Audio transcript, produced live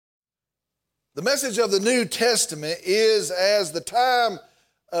The message of the New Testament is, as the time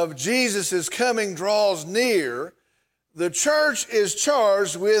of Jesus' coming draws near, the church is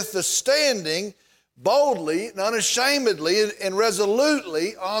charged with the standing boldly and unashamedly and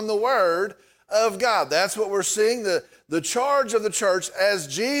resolutely on the Word of God. That's what we're seeing. The charge of the church as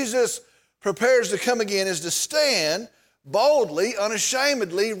Jesus prepares to come again is to stand boldly,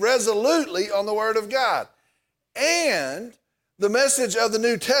 unashamedly, resolutely on the Word of God. And the message of the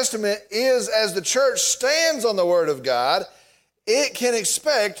New Testament is, as the church stands on the Word of God, it can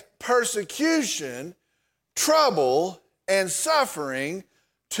expect persecution, trouble, and suffering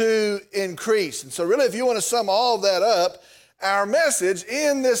to increase. And so really, if you want to sum all of that up, our message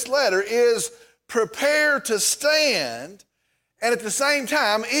in this letter is prepare to stand, and at the same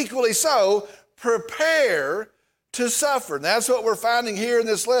time, equally so, prepare to suffer. And that's what we're finding here in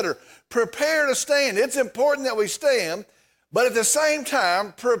this letter. Prepare to stand. It's important that we stand, but at the same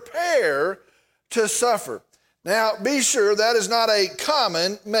time, prepare to suffer. Now, be sure that is not a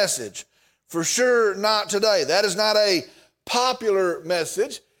common message. For sure not today. That is not a popular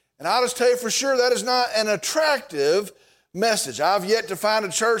message. And I'll just tell you for sure that is not an attractive message. I've yet to find a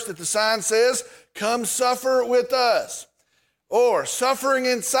church that the sign says, "Come suffer with us," or "Suffering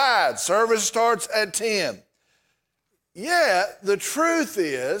inside, service starts at 10. Yet, the truth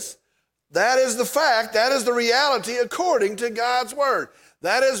is, that is the fact, that is the reality according to God's Word.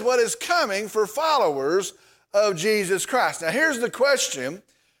 That is what is coming for followers of Jesus Christ. Now, here's the question.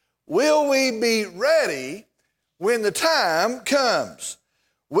 Will we be ready when the time comes?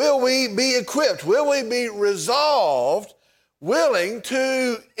 Will we be equipped? Will we be resolved, willing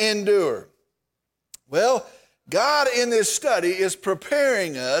to endure? Well, God in this study is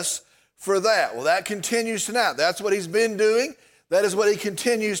preparing us for that. Well, that continues tonight. That's what He's been doing. That is what He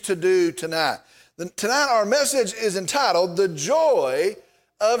continues to do tonight. Tonight our message is entitled, "The Joy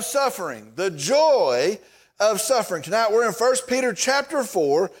of Suffering." The joy of suffering. Tonight we're in 1 Peter chapter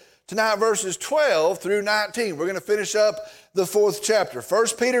 4, tonight verses 12 through 19. We're going to finish up the 4th chapter.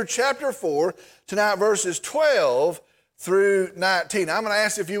 1 Peter chapter 4, tonight verses 12 through 19. I'm going to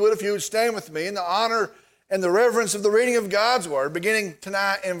ask if you would stand with me in the honor and the reverence of the reading of God's Word, beginning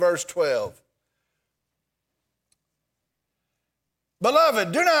tonight in verse 12.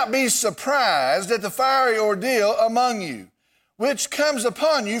 "Beloved, do not be surprised at the fiery ordeal among you, which comes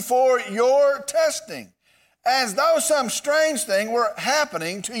upon you for your testing, as though some strange thing were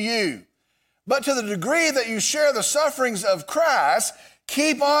happening to you. But to the degree that you share the sufferings of Christ,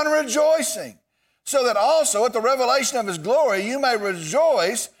 keep on rejoicing, so that also at the revelation of His glory you may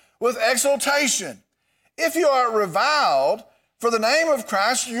rejoice with exultation. If you are reviled for the name of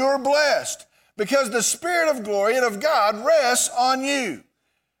Christ, you are blessed, because the Spirit of glory and of God rests on you.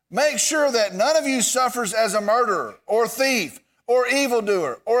 Make sure that none of you suffers as a murderer or thief or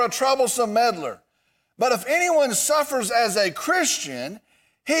evildoer or a troublesome meddler. But if anyone suffers as a Christian,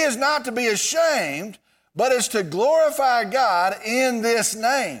 he is not to be ashamed, but is to glorify God in this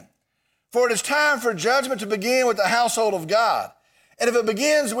name. For it is time for judgment to begin with the household of God. And if it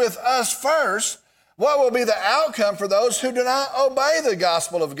begins with us first, what will be the outcome for those who do not obey the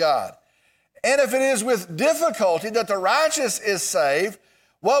gospel of God? And if it is with difficulty that the righteous is saved,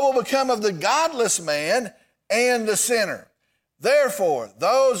 what will become of the godless man and the sinner? Therefore,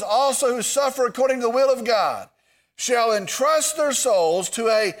 those also who suffer according to the will of God shall entrust their souls to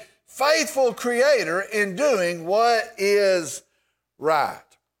a faithful Creator in doing what is right."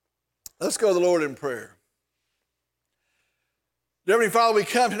 Let's go to the Lord in prayer. Dear Heavenly Father, we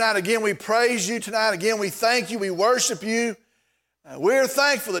come tonight again. We praise You tonight again. We thank You. We worship You. We're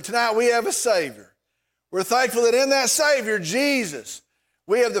thankful that tonight we have a Savior. We're thankful that in that Savior, Jesus,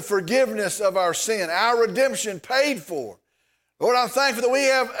 we have the forgiveness of our sin, our redemption paid for. Lord, I'm thankful that we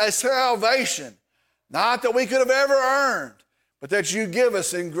have a salvation, not that we could have ever earned, but that You give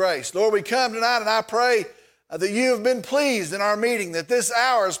us in grace. Lord, we come tonight and I pray that You have been pleased in our meeting, that this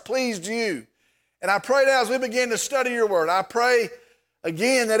hour has pleased You. And I pray now as we begin to study Your Word, I pray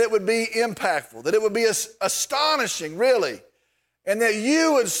again that it would be impactful, that it would be astonishing, really, and that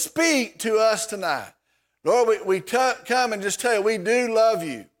You would speak to us tonight. Lord, we come and just tell You we do love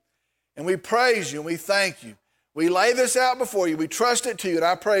You, and we praise You, and we thank You. We lay this out before You. We trust it to You, and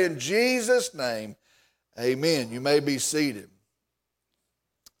I pray in Jesus' name, amen. You may be seated.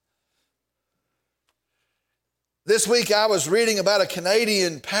 This week I was reading about a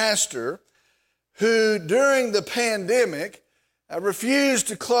Canadian pastor who, during the pandemic, refused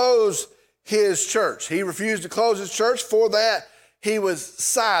to close his church. He refused to close his church. For that, he was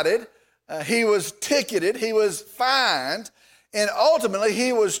cited, he was ticketed, he was fined, and ultimately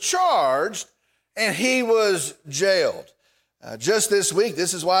he was charged and he was jailed. Just this week,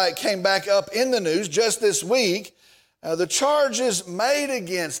 this is why it came back up in the news, just this week, the charges made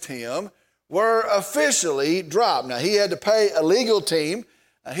against him were officially dropped. Now, he had to pay a legal team.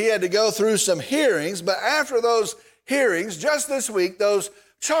 He had to go through some hearings, but after those hearings, just this week, those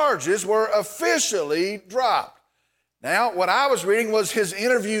charges were officially dropped. Now, what I was reading was his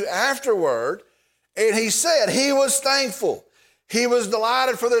interview afterward, and he said he was thankful. He was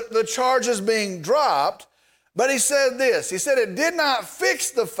delighted for the charges being dropped, but he said this. He said it did not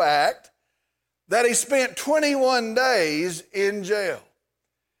fix the fact that he spent 21 days in jail.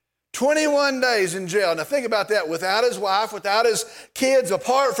 21 days in jail. Now think about that. Without his wife, without his kids,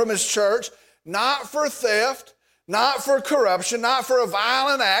 apart from his church, not for theft, not for corruption, not for a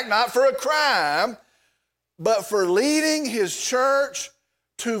violent act, not for a crime, but for leading his church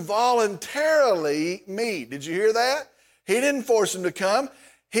to voluntarily meet. Did you hear that? He didn't force them to come.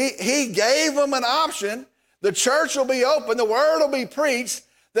 He gave them an option. The church will be open, the word will be preached,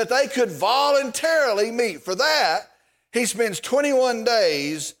 that they could voluntarily meet. For that, he spends 21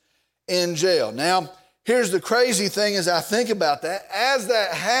 days in jail. Now, here's the crazy thing as I think about that. As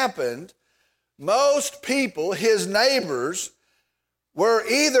that happened, most people, his neighbors, were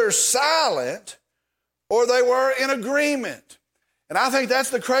either silent or they were in agreement. And I think that's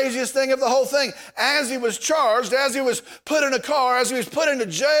the craziest thing of the whole thing. As he was charged, as he was put in a car, as he was put into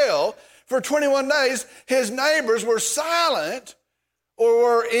jail for 21 days, his neighbors were silent or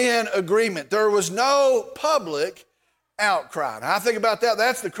were in agreement. There was no public outcry. And I think about that,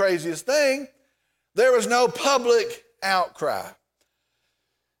 that's the craziest thing. There was no public outcry.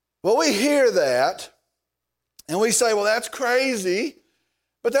 Well, we hear that and we say, well, that's crazy,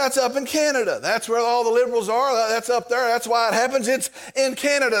 but that's up in Canada. That's where all the liberals are. That's up there. That's why it happens. It's in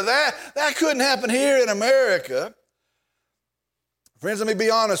Canada. That couldn't happen here in America. Friends, let me be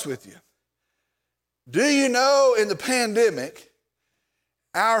honest with you. Do you know in the pandemic,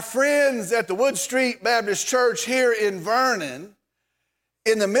 our friends at the Wood Street Baptist Church here in Vernon,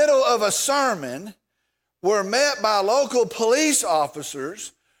 in the middle of a sermon, were met by local police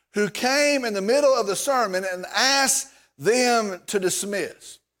officers who came in the middle of the sermon and asked them to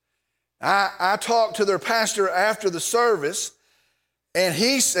dismiss. I talked to their pastor after the service, and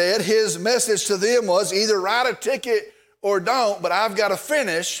he said his message to them was either write a ticket or don't, but I've got to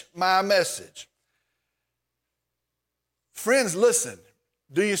finish my message. Friends, listen.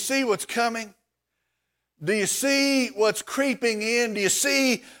 Do you see what's coming? Do you see what's creeping in? Do you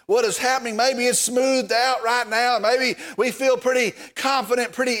see what is happening? Maybe it's smoothed out right now. Maybe we feel pretty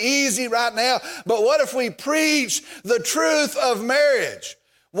confident, pretty easy right now. But what if we preach the truth of marriage?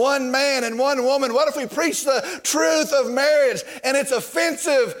 One man and one woman. What if we preach the truth of marriage and it's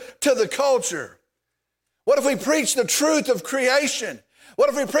offensive to the culture? What if we preach the truth of creation? What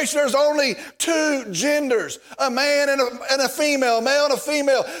if we preach there's only two genders, a man and a female, a male and a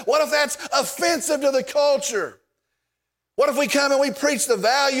female? What if that's offensive to the culture? What if we come and we preach the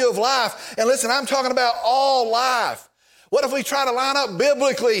value of life? And listen, I'm talking about all life. What if we try to line up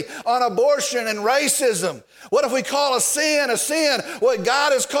biblically on abortion and racism? What if we call a sin what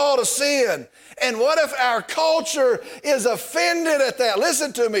God has called a sin? And what if our culture is offended at that?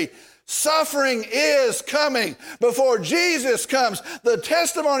 Listen to me. Suffering is coming before Jesus comes. The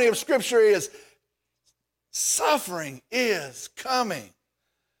testimony of Scripture is suffering is coming.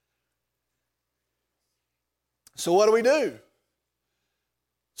 So what do we do?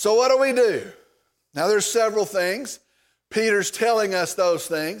 Now there's several things. Peter's telling us those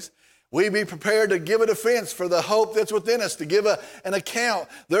things. We be prepared to give a defense for the hope that's within us, to give an account.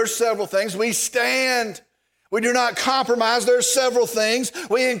 There's several things. We stand. We do not compromise. There's several things.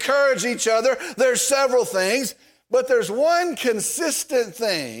 We encourage each other. There's several things. But there's one consistent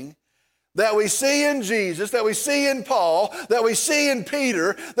thing that we see in Jesus, that we see in Paul, that we see in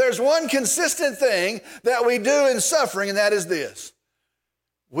Peter. There's one consistent thing that we do in suffering, and that is this.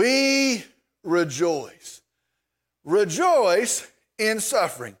 We rejoice. Rejoice in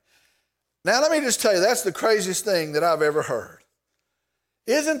suffering. Now, let me just tell you, that's the craziest thing that I've ever heard.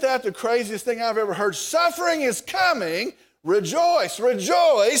 Isn't that the craziest thing I've ever heard? Suffering is coming. Rejoice.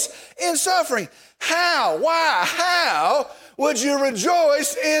 Rejoice in suffering. How? Why? How would you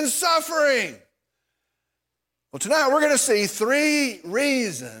rejoice in suffering? Well, tonight we're going to see 3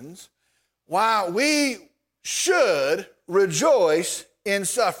 reasons why we should rejoice in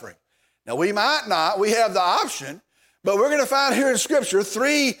suffering. Now, we might not. We have the option. But we're going to find here in Scripture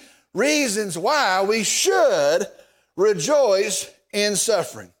 3 reasons why we should rejoice in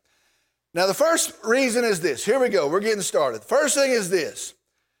suffering. Now, the first reason is this. Here we go. We're getting started. The first thing is this.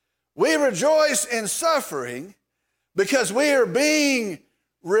 We rejoice in suffering because we are being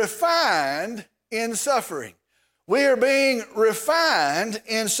refined in suffering. We are being refined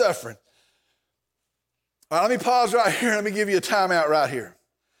in suffering. All right, let me pause right here. Let me give you a timeout right here.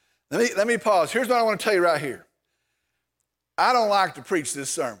 Let me pause. Here's what I want to tell you right here. I don't like to preach this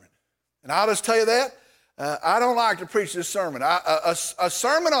sermon. And I'll just tell you that. I don't like to preach this sermon. A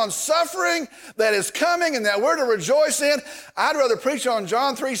sermon on suffering that is coming and that we're to rejoice in, I'd rather preach on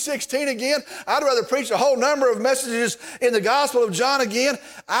John 3:16 again. I'd rather preach a whole number of messages in the Gospel of John again.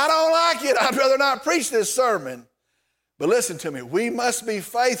 I don't like it. I'd rather not preach this sermon. But listen to me. We must be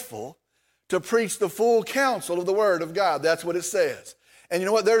faithful to preach the full counsel of the Word of God. That's what it says. And you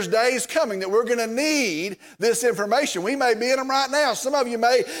know what? There's days coming that we're going to need this information. We may be in them right now. Some of you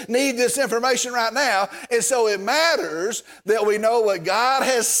may need this information right now. And so it matters that we know what God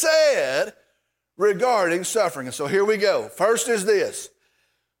has said regarding suffering. And so here we go. First is this.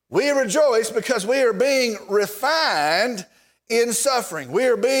 We rejoice because we are being refined in suffering. We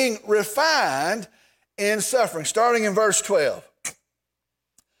are being refined in suffering. Starting in verse 12.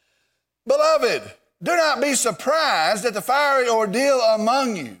 Beloved, do not be surprised at the fiery ordeal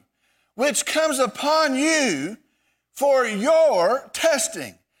among you, which comes upon you for your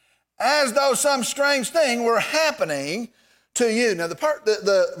testing, as though some strange thing were happening to you. Now,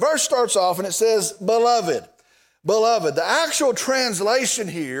 the verse starts off and it says, beloved. Beloved. The actual translation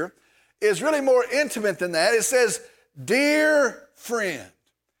here is really more intimate than that. It says, dear friend.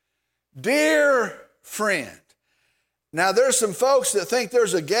 Dear friend. Now, there's some folks that think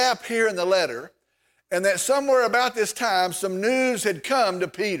there's a gap here in the letter, and that somewhere about this time, some news had come to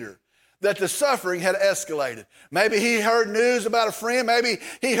Peter that the suffering had escalated. Maybe he heard news about a friend. Maybe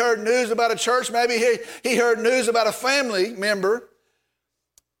he heard news about a church. Maybe he heard news about a family member.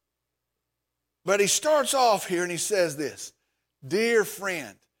 But he starts off here and he says this, dear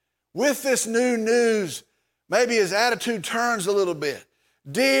friend. With this new news, maybe his attitude turns a little bit.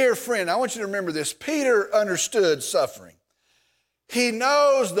 Dear friend, I want you to remember this. Peter understood suffering. He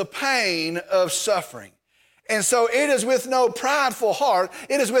knows the pain of suffering. And so it is with no prideful heart,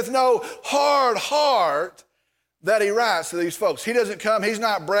 it is with no hard heart that he writes to these folks. He doesn't come, he's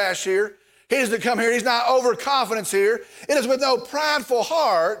not brash here. He doesn't come here, he's not overconfident here. It is with no prideful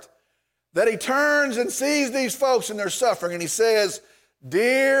heart that he turns and sees these folks in their suffering and he says,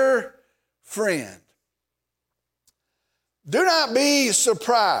 dear friend, do not be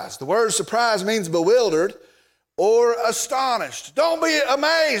surprised. The word surprised means bewildered or astonished. Don't be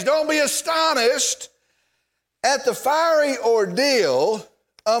amazed. Don't be astonished at the fiery ordeal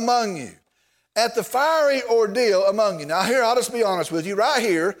among you. At the fiery ordeal among you. Now here, I'll just be honest with you. Right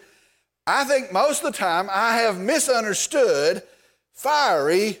here, I think most of the time I have misunderstood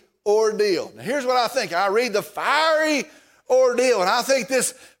fiery ordeal. Now here's what I think. I read the fiery ordeal and I think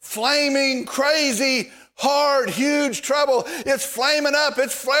this flaming, crazy, hard, huge trouble. It's flaming up,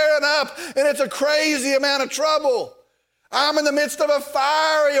 it's flaring up, and it's a crazy amount of trouble. I'm in the midst of a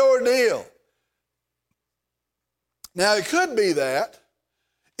fiery ordeal. Now, it could be that.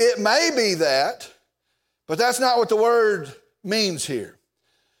 It may be that, but that's not what the word means here.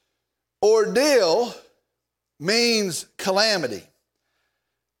 Ordeal means calamity,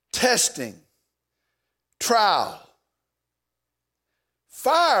 testing, trial.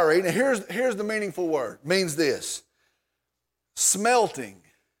 Fiery, now here's the meaningful word, means this, smelting,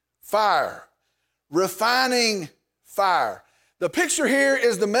 fire, refining fire. The picture here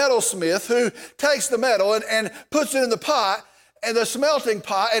is the metalsmith who takes the metal and puts it in the pot, and the smelting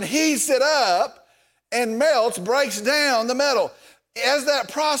pot, and heats it up and melts, breaks down the metal. As that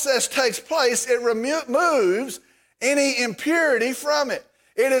process takes place, it removes any impurity from it.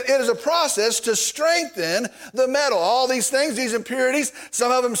 It is a process to strengthen the metal. All these things, these impurities, some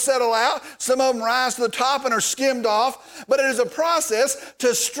of them settle out, some of them rise to the top and are skimmed off, but it is a process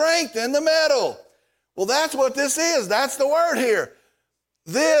to strengthen the metal. Well, that's what this is. That's the word here.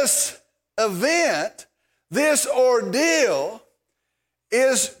 This event, this ordeal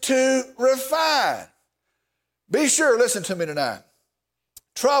is to refine. Be sure, listen to me tonight.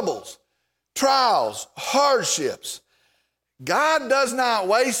 Troubles, trials, hardships, God does not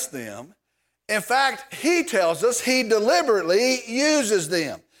waste them. In fact, he tells us he deliberately uses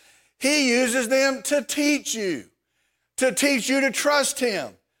them. He uses them to teach you to trust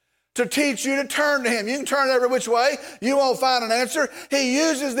him, to teach you to turn to him. You can turn every which way. You won't find an answer. He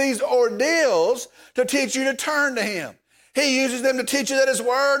uses these ordeals to teach you to turn to him. He uses them to teach you that his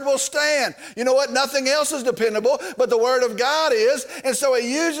word will stand. You know what? Nothing else is dependable, but the word of God is. And so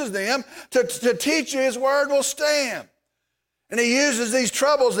he uses them to teach you his word will stand. And he uses these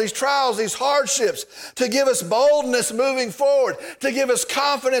troubles, these trials, these hardships to give us boldness moving forward, to give us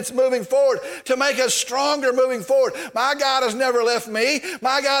confidence moving forward, to make us stronger moving forward. My God has never left me.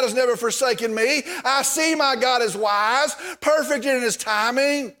 My God has never forsaken me. I see my God is wise, perfect in his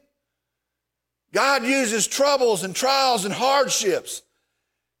timing. God uses troubles and trials and hardships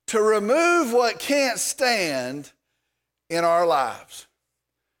to remove what can't stand in our lives.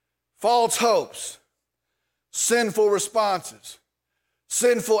 False hopes, sinful responses,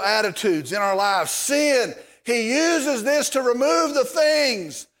 sinful attitudes in our lives. Sin, he uses this to remove the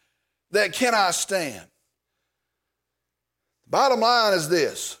things that cannot stand. Bottom line is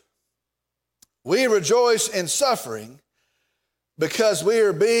this: we rejoice in suffering because we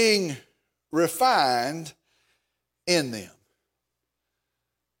are being refined in them.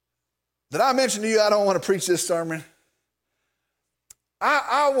 Did I mention to you I don't want to preach this sermon?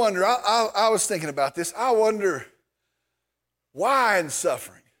 I wonder, I was thinking about this. I wonder why in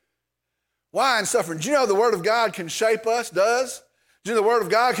suffering? Why in suffering? Do you know the Word of God can shape us? Does? Do you know the Word of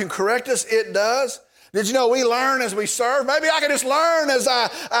God can correct us? It does. Did you know we learn as we serve? Maybe I can just learn as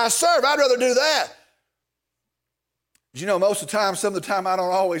I serve. I'd rather do that. Did you know most of the time, some of the time I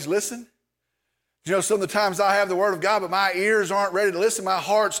don't always listen? You know, some of the times I have the Word of God, but my ears aren't ready to listen. My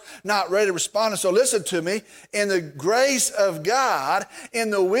heart's not ready to respond. And so listen to me. In the grace of God,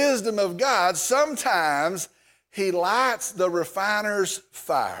 in the wisdom of God, sometimes he lights the refiner's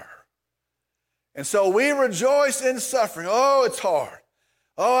fire. And so we rejoice in suffering. Oh, it's hard.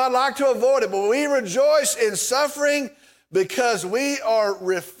 Oh, I'd like to avoid it. But we rejoice in suffering because we are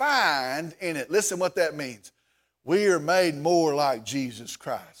refined in it. Listen what that means. We are made more like Jesus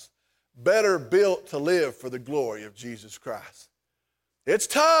Christ. Better built to live for the glory of Jesus Christ. It's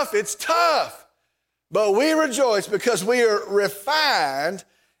tough, but we rejoice because we are refined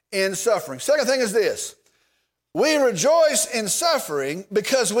in suffering. Second thing is this: we rejoice in suffering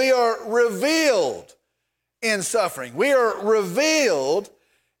because we are revealed in suffering. We are revealed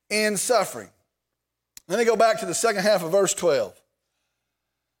in suffering. Let me go back to the second half of verse 12.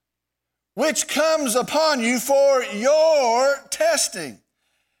 Which comes upon you for your testing,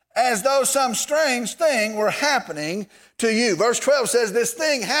 as though some strange thing were happening to you. Verse 12 says this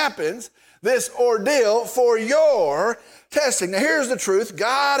thing happens, this ordeal, for your testing. Now here's the truth.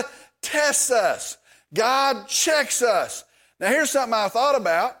 God tests us. God checks us. Now here's something I thought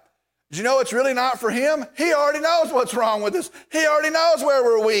about. Did you know it's really not for him? He already knows what's wrong with us. He already knows where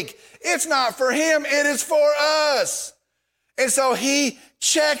we're weak. It's not for him. It is for us. And so he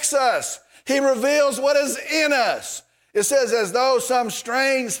checks us. He reveals what is in us. It says, as though some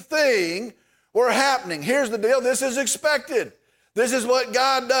strange thing were happening. Here's the deal. This is expected. This is what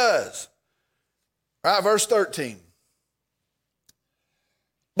God does. All right, verse 13.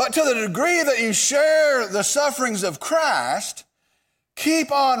 But to the degree that you share the sufferings of Christ,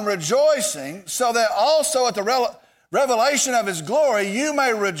 keep on rejoicing, so that also at the revelation of his glory you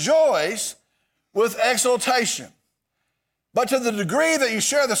may rejoice with exultation. But to the degree that you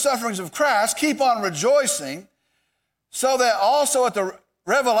share the sufferings of Christ, keep on rejoicing, so that also at the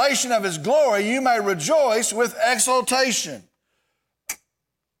revelation of his glory you may rejoice with exultation. It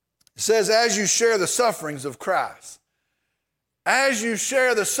says, as you share the sufferings of Christ. As you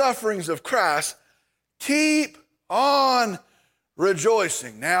share the sufferings of Christ, keep on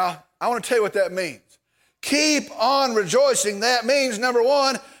rejoicing. Now, I want to tell you what that means. Keep on rejoicing. That means, number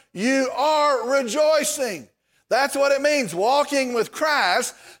one, you are rejoicing. That's what it means, walking with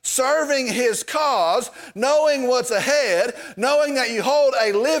Christ, serving his cause, knowing what's ahead, knowing that you hold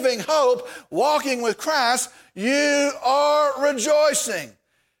a living hope, walking with Christ, you are rejoicing.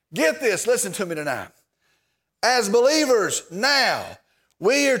 Get this, listen to me tonight. As believers now,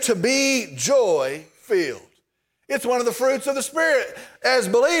 we are to be joy-filled. It's one of the fruits of the Spirit. As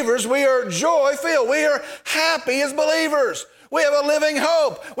believers, we are joy-filled. We are happy as believers. We have a living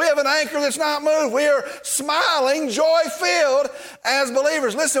hope. We have an anchor that's not moved. We are smiling, joy-filled as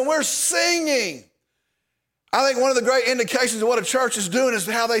believers. Listen, we're singing. I think one of the great indications of what a church is doing is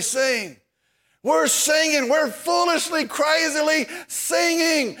how they sing. We're singing. We're foolishly, crazily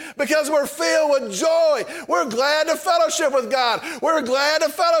singing because we're filled with joy. We're glad to fellowship with God. We're glad to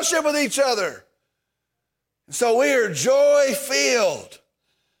fellowship with each other. And so we are joy-filled.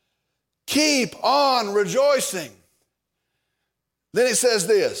 Keep on rejoicing. Then it says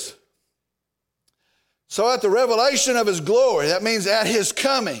this, so at the revelation of his glory, that means at his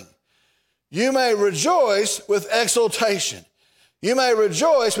coming, you may rejoice with exultation. You may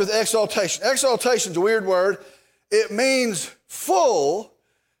rejoice with exultation. Exultation is a weird word. It means full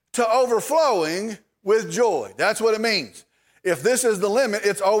to overflowing with joy. That's what it means. If this is the limit,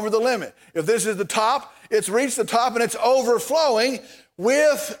 it's over the limit. If this is the top, It's reached the top and it's overflowing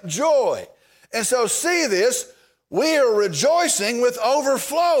with joy. And so see this, we are rejoicing with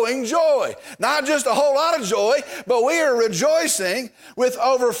overflowing joy. Not just a whole lot of joy, but we are rejoicing with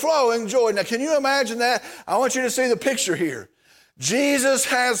overflowing joy. Now, can you imagine that? I want you to see the picture here. Jesus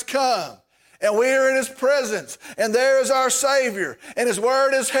has come, and we are in his presence, and there is our Savior, and his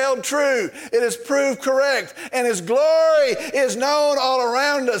word is held true. It is proved correct, and his glory is known all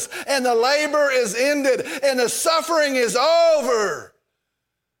around us, and the labor is ended, and the suffering is over.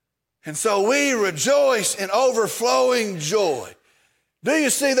 And so we rejoice in overflowing joy. Do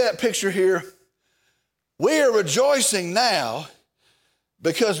you see that picture here? We are rejoicing now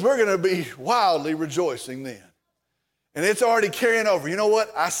because we're going to be wildly rejoicing then. And it's already carrying over. You know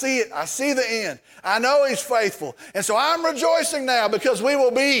what? I see it. I see the end. I know he's faithful. And so I'm rejoicing now because we will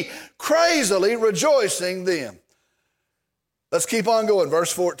be crazily rejoicing then. Let's keep on going.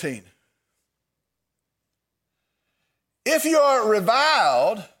 Verse 14. If you are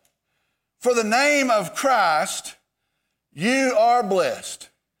reviled for the name of Christ, you are blessed,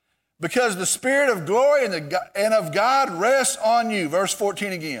 because the Spirit of glory and of God rests on you. Verse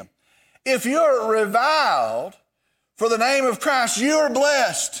 14 again. If you're reviled for the name of Christ, you are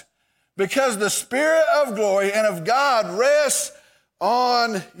blessed, because the Spirit of glory and of God rests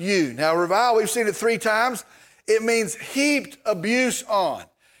on you. Now, revile, we've seen it 3 times. It means heaped abuse on.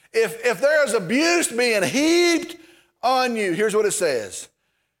 If there is abuse being heaped on you, here's what it says.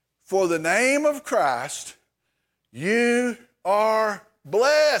 For the name of Christ, you are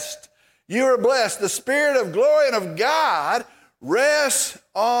blessed. You are blessed. The Spirit of glory and of God rests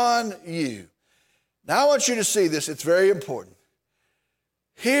on you. Now I want you to see this. It's very important.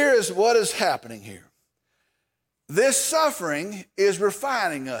 Here is what is happening here. This suffering is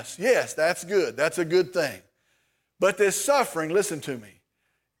refining us. Yes, that's good. That's a good thing. But this suffering, listen to me,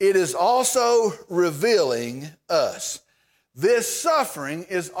 it is also revealing us. This suffering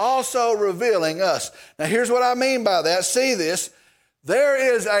is also revealing us. Now, here's what I mean by that. See this.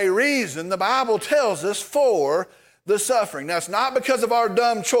 There is a reason, the Bible tells us, for the suffering. Now, it's not because of our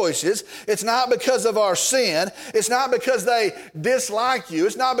dumb choices. It's not because of our sin. It's not because they dislike you.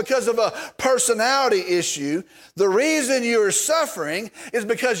 It's not because of a personality issue. The reason you are suffering is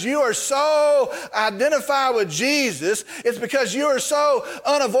because you are so identified with Jesus. It's because you are so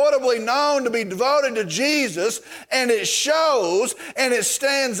unavoidably known to be devoted to Jesus, and it shows and it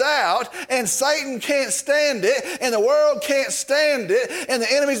stands out, and Satan can't stand it, and the world can't stand it, and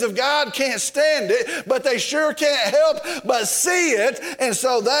the enemies of God can't stand it, but they sure can't help but see it, and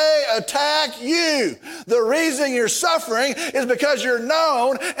so they attack you. The reason you're suffering is because you're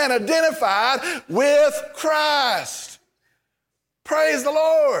known and identified with Christ. Praise the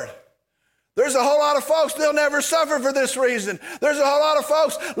Lord. There's a whole lot of folks, they'll never suffer for this reason. There's a whole lot of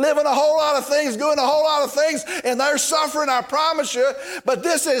folks living a whole lot of things, doing a whole lot of things, and they're suffering, I promise you. But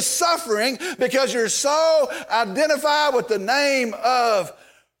this is suffering because you're so identified with the name of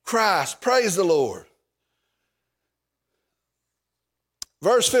Christ. Praise the Lord.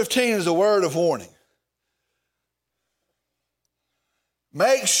 Verse 15 is a word of warning.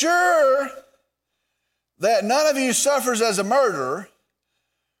 Make sure that none of you suffers as a murderer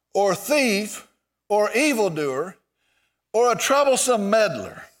or thief or evildoer or a troublesome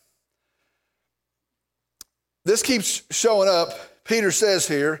meddler. This keeps showing up. Peter says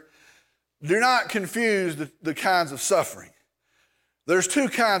here, do not confuse the kinds of suffering. There's 2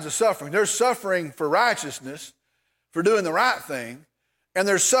 kinds of suffering. There's suffering for righteousness, for doing the right thing, and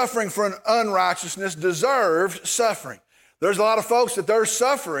there's suffering for an unrighteousness, deserved suffering. There's a lot of folks that they're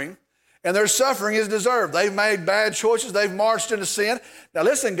suffering, and their suffering is deserved. They've made bad choices. They've marched into sin. Now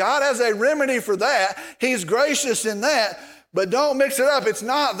listen, God has a remedy for that. He's gracious in that, but don't mix it up. It's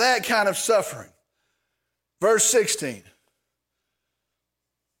not that kind of suffering. Verse 16.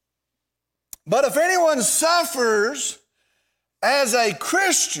 But if anyone suffers as a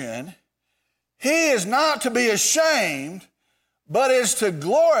Christian, he is not to be ashamed, but is to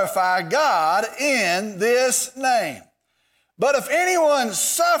glorify God in this name. But if anyone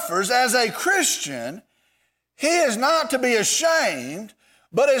suffers as a Christian, he is not to be ashamed,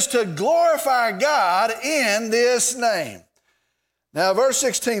 but is to glorify God in this name. Now, verse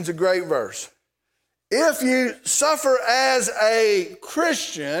 16 is a great verse. If you suffer as a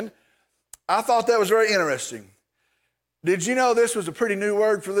Christian, I thought that was very interesting. Did you know this was a pretty new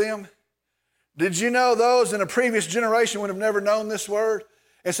word for them? Did you know those in a previous generation would have never known this word?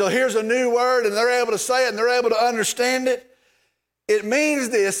 And so here's a new word, and they're able to say it, and they're able to understand it. It means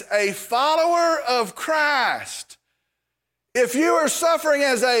this, a follower of Christ. If you are suffering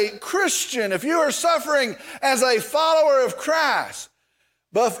as a Christian, if you are suffering as a follower of Christ,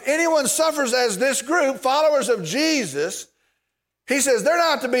 But if anyone suffers as this group, followers of Jesus, he says they're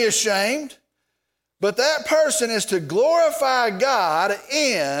not to be ashamed, but that person is to glorify God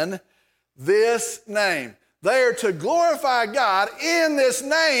in this name. They are to glorify God in this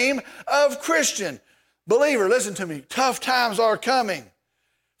name of Christian. Believer, listen to me. Tough times are coming.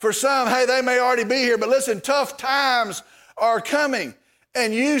 For some, hey, they may already be here, but listen, tough times are coming.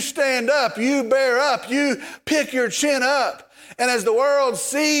 And you stand up, you bear up, you pick your chin up. And as the world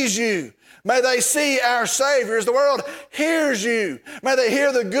sees you, may they see our Savior. As the world hears you, may they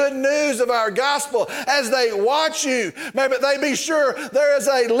hear the good news of our gospel. As they watch you, may they be sure there is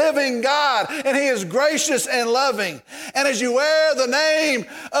a living God and He is gracious and loving. And as you wear the name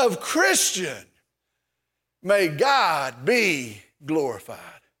of Christian, may God be glorified.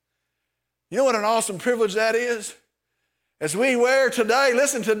 You know what an awesome privilege that is? As we wear today,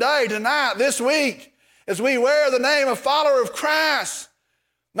 listen, today, tonight, this week, as we wear the name of follower of Christ,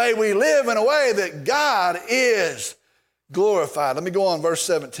 may we live in a way that God is glorified. Let me go on, verse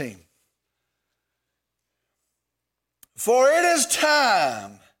 17. For it is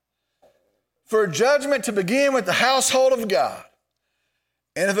time for judgment to begin with the household of God.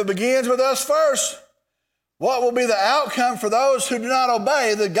 And if it begins with us first, what will be the outcome for those who do not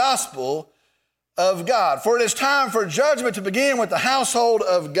obey the gospel of God? For it is time for judgment to begin with the household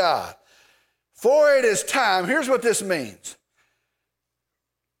of God. For it is time. Here's what this means.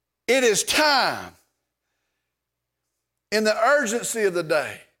 It is time, in the urgency of the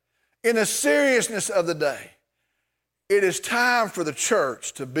day, in the seriousness of the day, it is time for the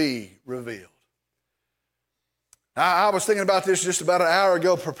church to be revealed. Now, I was thinking about this just about an hour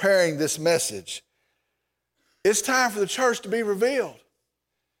ago preparing this message. It's time for the church to be revealed.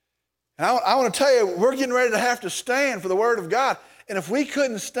 And I want to tell you, we're getting ready to have to stand for the Word of God. And if we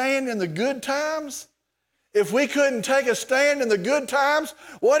couldn't stand in the good times, if we couldn't take a stand in the good times,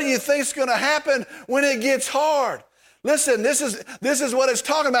 what do you think is going to happen when it gets hard? Listen, this is what it's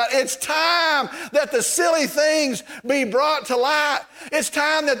talking about. It's time that the silly things be brought to light. It's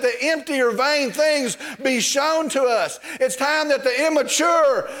time that the empty or vain things be shown to us. It's time that the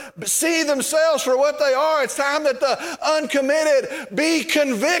immature see themselves for what they are. It's time that the uncommitted be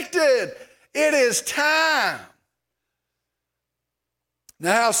convicted. It is time.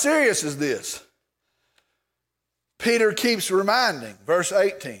 Now, how serious is this? Peter keeps reminding, verse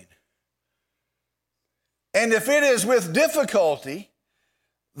 18. And if it is with difficulty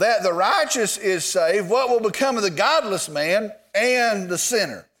that the righteous is saved, what will become of the godless man and the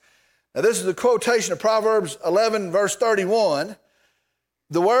sinner? Now, this is a quotation of Proverbs 11, verse 31.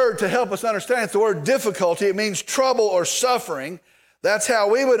 The word, to help us understand, it's the word difficulty. It means trouble or suffering. That's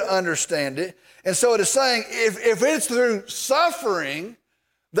how we would understand it. And so it is saying, if it's through suffering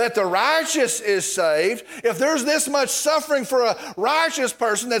that the righteous is saved, if there's this much suffering for a righteous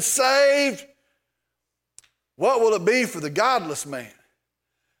person that's saved, what will it be for the godless man?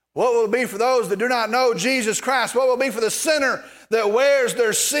 What will it be for those that do not know Jesus Christ? What will it be for the sinner that wears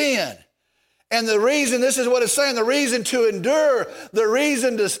their sin? And the reason, this is what it's saying, the reason to endure, the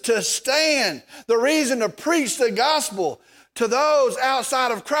reason to stand, the reason to preach the gospel to those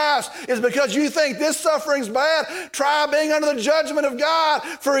outside of Christ is because you think this suffering's bad. Try being under the judgment of God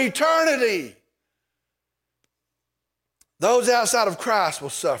for eternity. Those outside of Christ will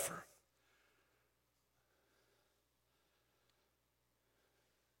suffer.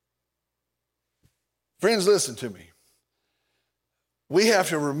 Friends, listen to me. We have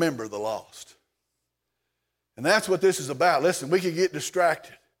to remember the lost. And that's what this is about. Listen, we could get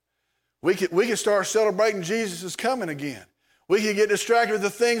distracted. We could start celebrating Jesus is coming again. We can get distracted with the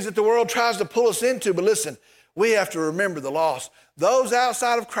things that the world tries to pull us into. But listen, we have to remember the lost. Those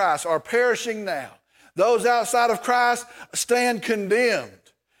outside of Christ are perishing now. Those outside of Christ stand condemned.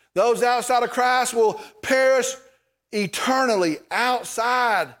 Those outside of Christ will perish eternally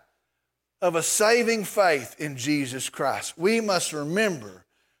outside of a saving faith in Jesus Christ. We must remember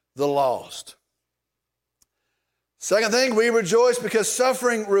the lost. Second thing, we rejoice because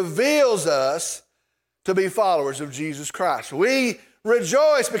suffering reveals us to be followers of Jesus Christ. We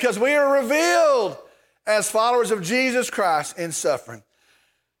rejoice because we are revealed as followers of Jesus Christ in suffering.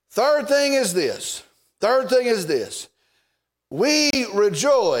 Third thing is this. We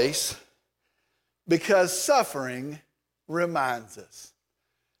rejoice because suffering reminds us.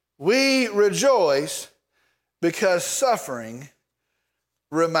 We rejoice because suffering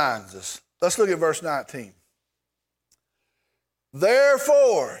reminds us. Let's look at verse 19.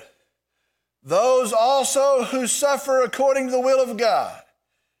 Therefore, those also who suffer according to the will of God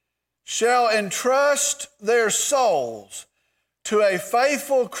shall entrust their souls to a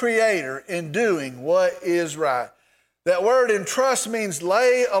faithful Creator in doing what is right. That word entrust means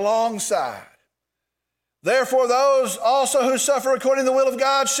lay alongside. Therefore, those also who suffer according to the will of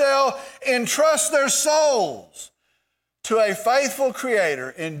God shall entrust their souls to a faithful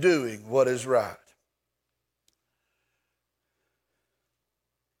Creator in doing what is right.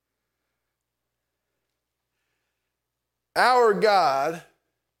 Our God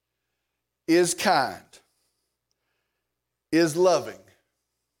is kind, is loving,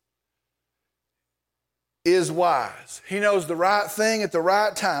 is wise. He knows the right thing at the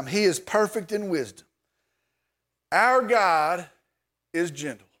right time. He is perfect in wisdom. Our God is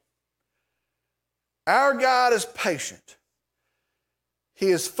gentle. Our God is patient.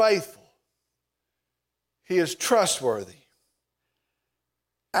 He is faithful. He is trustworthy.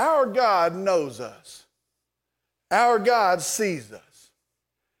 Our God knows us. Our God sees us.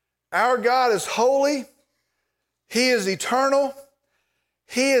 Our God is holy. He is eternal.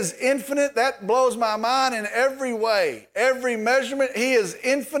 He is infinite. That blows my mind in every way. Every measurement, He is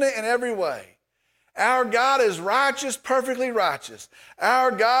infinite in every way. Our God is righteous, perfectly righteous.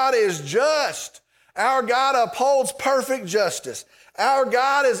 Our God is just. Our God upholds perfect justice. Our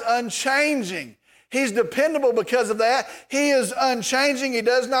God is unchanging. He's dependable because of that. He is unchanging. He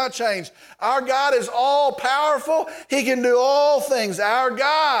does not change. Our God is all powerful. He can do all things. Our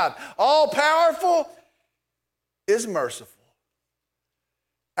God, all powerful, is merciful.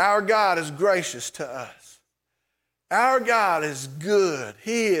 Our God is gracious to us. Our God is good.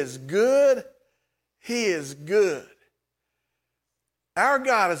 He is good. He is good. Our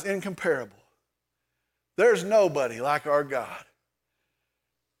God is incomparable. There's nobody like our God.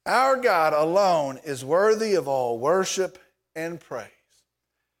 Our God alone is worthy of all worship and praise.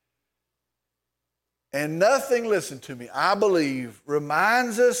 And nothing, listen to me, I believe,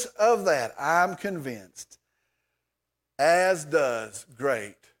 reminds us of that, I'm convinced, as does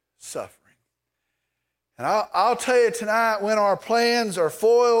great suffering. And I'll tell you tonight, when our plans are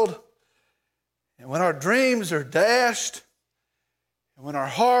foiled, and when our dreams are dashed, and when our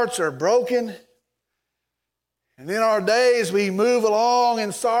hearts are broken, and in our days we move along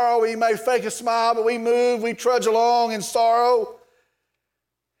in sorrow, we may fake a smile, but we trudge along in sorrow.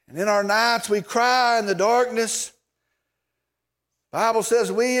 And in our nights we cry in the darkness. The Bible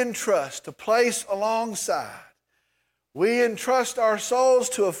says we entrust a place alongside. We entrust our souls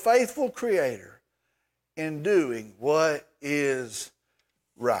to a faithful Creator in doing what is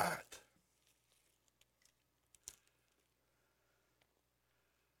right.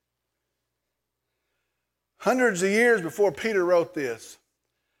 Hundreds of years before Peter wrote this,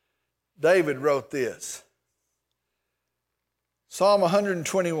 David wrote this. Psalm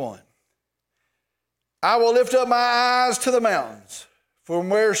 121. I will lift up my eyes to the mountains. From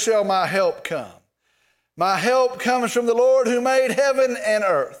where shall my help come? My help comes from the Lord who made heaven and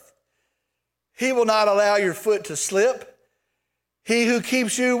earth. He will not allow your foot to slip. He who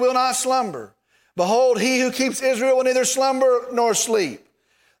keeps you will not slumber. Behold, he who keeps Israel will neither slumber nor sleep.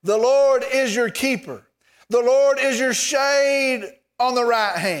 The Lord is your keeper. The Lord is your shade on the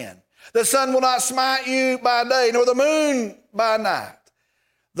right hand. The sun will not smite you by day, nor the moon by night.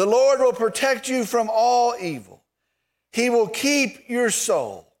 The Lord will protect you from all evil. He will keep your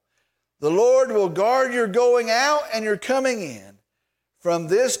soul. The Lord will guard your going out and your coming in from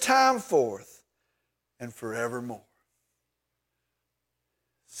this time forth and forevermore.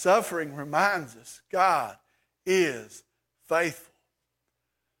 Suffering reminds us God is faithful.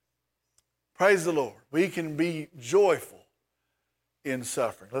 Praise the Lord. We can be joyful in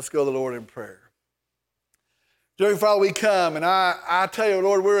suffering. Let's go to the Lord in prayer. Dear Father, we come, and I tell you,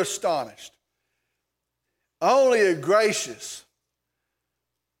 Lord, we're astonished. Only a gracious,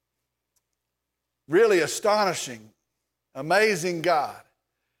 really astonishing, amazing God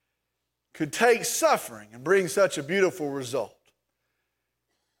could take suffering and bring such a beautiful result.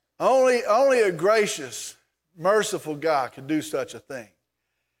 Only a gracious, merciful God could do such a thing.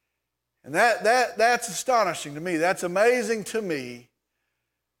 And that's astonishing to me. That's amazing to me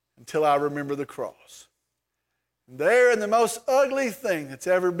until I remember the cross. And there in the most ugly thing that's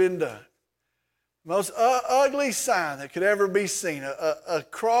ever been done, the most ugly sign that could ever be seen, a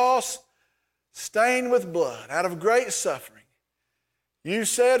cross stained with blood out of great suffering, you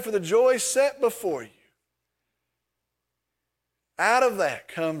said, for the joy set before you, out of that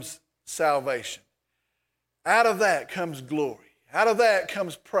comes salvation. Out of that comes glory. Out of that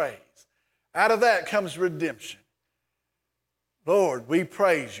comes praise. Out of that comes redemption. Lord, we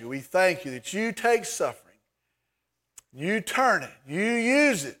praise you. We thank you that you take suffering, you turn it, you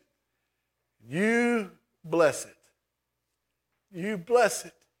use it, you bless it. You bless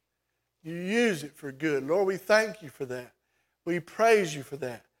it. You use it for good. Lord, we thank you for that. We praise you for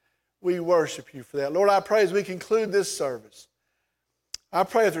that. We worship you for that. Lord, I pray as we conclude this service, I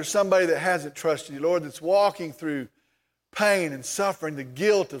pray if there's somebody that hasn't trusted you, Lord, that's walking through pain and suffering, the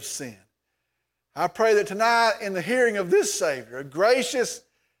guilt of sin, I pray that tonight in the hearing of this Savior, a gracious,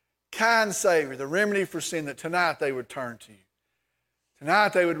 kind Savior, the remedy for sin, that tonight they would turn to you.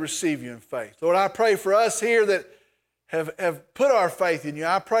 Tonight they would receive you in faith. Lord, I pray for us here that have put our faith in you.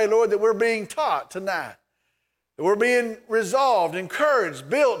 I pray, Lord, that we're being taught tonight, that we're being resolved, encouraged,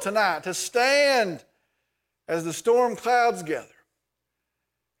 built tonight to stand as the storm clouds gather.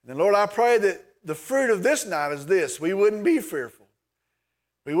 And Lord, I pray that the fruit of this night is this: we wouldn't be fearful.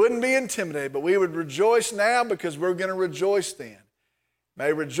 We wouldn't be intimidated, but we would rejoice now because we're going to rejoice then.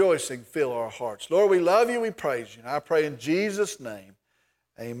 May rejoicing fill our hearts. Lord, we love you, we praise you. And I pray in Jesus' name,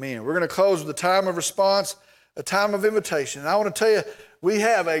 amen. We're going to close with a time of response, a time of invitation. And I want to tell you, we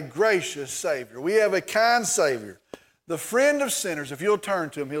have a gracious Savior. We have a kind Savior, the friend of sinners. If you'll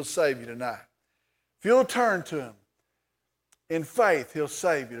turn to him, he'll save you tonight. If you'll turn to him in faith, he'll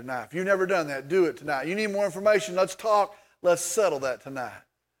save you tonight. If you've never done that, do it tonight. You need more information, let's talk. Let's settle that tonight.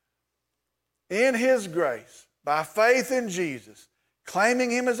 In his grace, by faith in Jesus,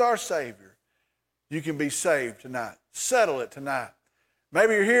 claiming him as our Savior, you can be saved tonight. Settle it tonight.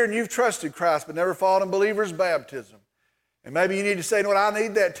 Maybe you're here and you've trusted Christ but never followed in believer's baptism. And maybe you need to say, you know what, I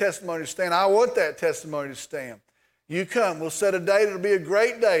need that testimony to stand. I want that testimony to stand. You come. We'll set a date. It'll be a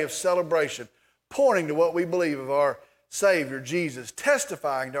great day of celebration, pointing to what we believe of our Savior, Jesus,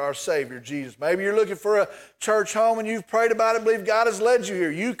 testifying to our Savior, Jesus. Maybe you're looking for a church home and you've prayed about it, believe God has led you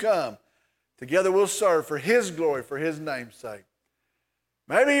here. You come. Together we'll serve for his glory, for his name's sake.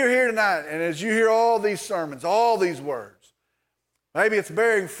 Maybe you're here tonight, and as you hear all these sermons, all these words, maybe it's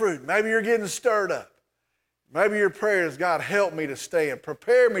bearing fruit. Maybe you're getting stirred up. Maybe your prayer is, God, help me to stand.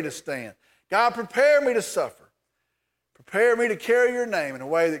 Prepare me to stand. God, prepare me to suffer. Prepare me to carry your name in a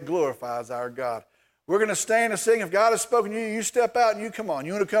way that glorifies our God. We're going to stand and sing. If God has spoken to you, you step out and you come on.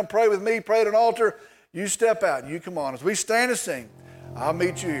 You want to come pray with me, pray at an altar, you step out and you come on. As we stand and sing, I'll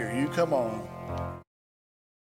meet you here. You come on.